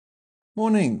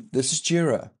Morning, this is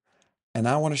Jira, and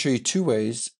I want to show you two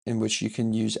ways in which you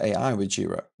can use AI with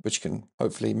Jira, which can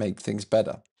hopefully make things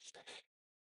better.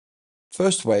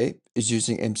 First way is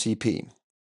using MCP.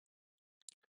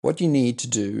 What you need to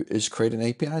do is create an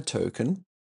API token,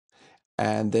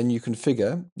 and then you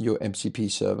configure your MCP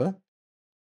server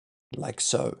like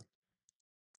so.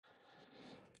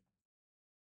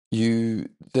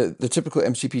 The typical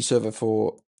MCP server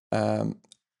for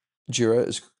Jira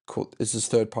is this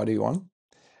third-party one,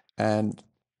 and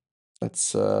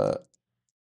let's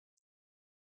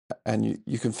and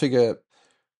you configure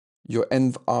your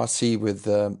NRC with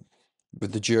the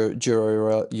Jira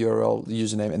URL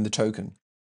username and the token.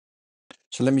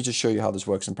 So let me just show you how this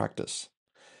works in practice.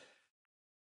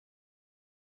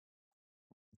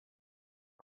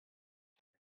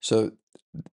 So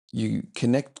you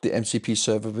connect the MCP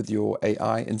server with your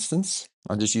AI instance.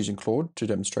 I'm just using Claude to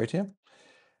demonstrate here.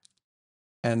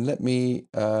 And let me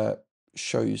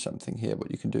show you something here,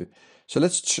 what you can do. So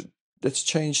let's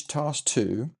change task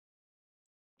 2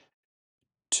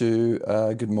 to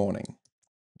good morning,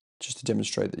 just to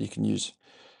demonstrate that you can use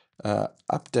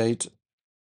update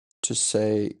to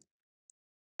say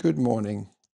good morning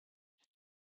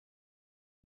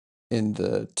in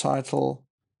the title,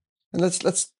 and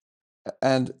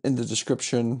and in the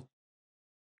description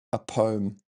a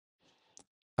poem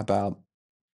about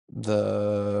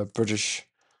the British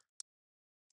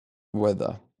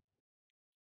weather.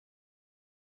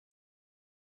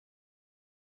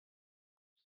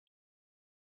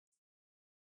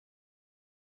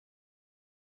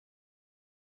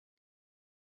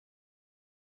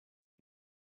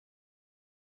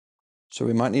 So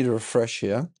we might need a refresh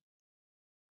here.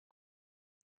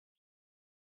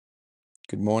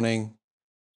 Good morning.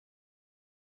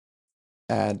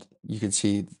 And you can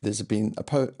see there's been a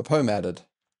poem added.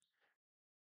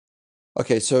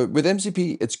 Okay, so with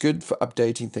MCP, it's good for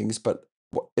updating things, but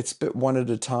it's a bit one at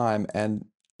a time. And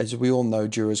as we all know,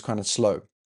 Jira is kind of slow.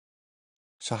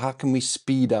 So how can we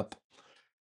speed up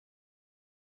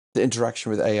the interaction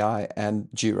with AI and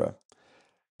Jira?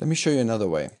 Let me show you another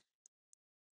way.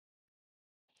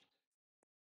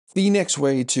 The next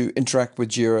way to interact with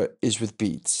Jira is with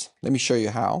beads. Let me show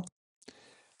you how.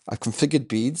 I've configured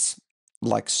beads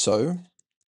like so,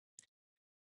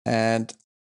 and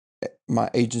my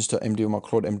agents.md or my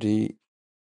Claude MD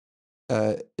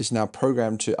is now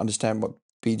programmed to understand what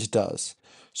beads does.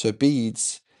 So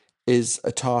beads is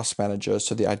a task manager.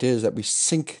 So the idea is that we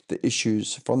sync the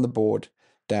issues from the board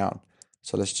down.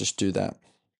 So let's just do that.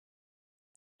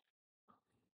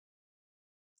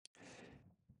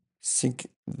 Sync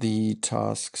the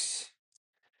tasks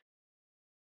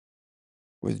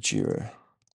with Jira.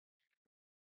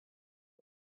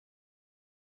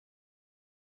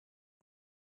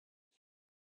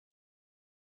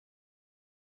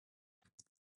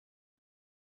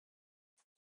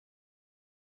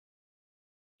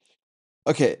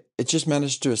 Okay, it just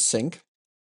managed to do a sync.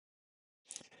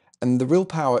 And the real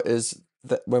power is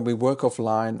that when we work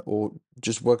offline or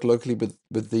just work locally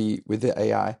with the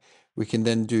AI, we can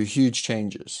then do huge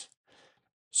changes.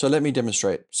 So let me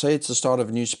demonstrate. Say it's the start of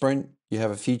a new sprint. You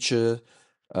have a feature,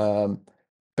 you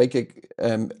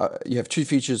have two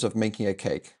features of making a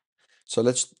cake. So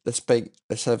let's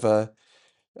have a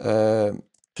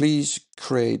please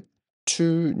create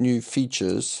two new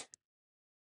features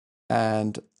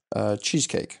and a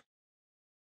cheesecake.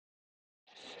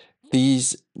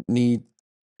 These need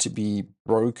to be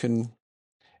broken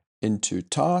into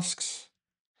tasks,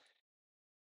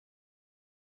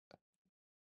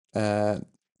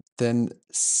 then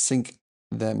sync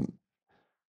them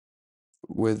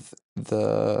with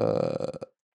Jira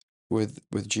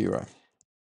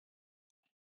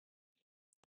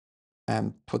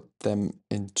and put them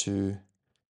into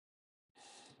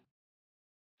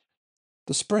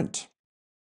the sprint.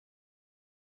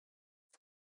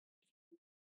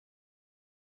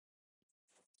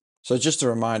 So just a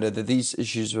reminder that these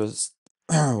issues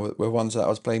were ones that I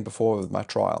was playing before with my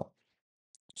trial.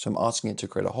 So I'm asking it to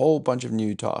create a whole bunch of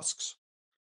new tasks.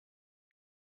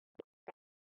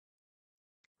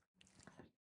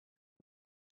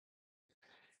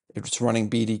 It's running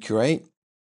BDQ8,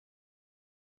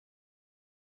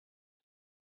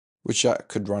 which I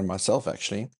could run myself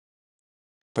actually.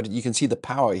 But you can see the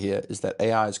power here is that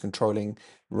AI is controlling,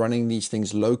 running these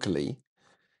things locally,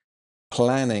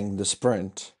 planning the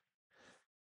sprint,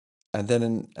 and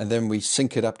then we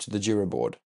sync it up to the Jira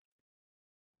board.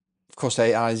 Of course,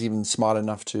 AI is even smart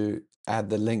enough to add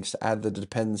the links, add the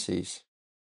dependencies.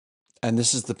 And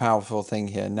this is the powerful thing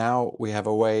here. Now we have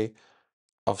a way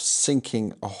of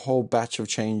syncing a whole batch of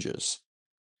changes,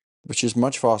 which is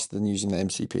much faster than using the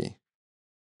MCP.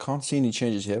 Can't see any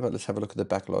changes here, but let's have a look at the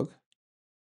backlog.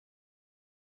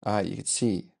 You can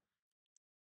see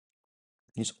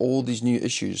there's all these new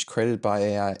issues created by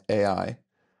AI.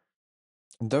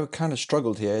 And though it kind of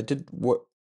struggled here, it did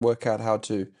work out how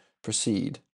to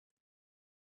proceed.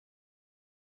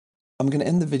 I'm going to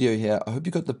end the video here. I hope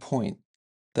you got the point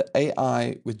that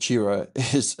AI with Jira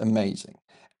is amazing.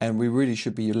 And we really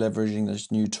should be leveraging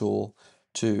this new tool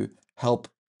to help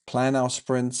plan our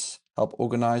sprints, help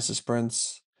organize the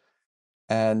sprints,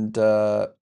 and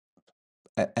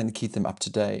keep them up to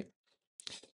date.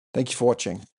 Thank you for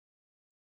watching.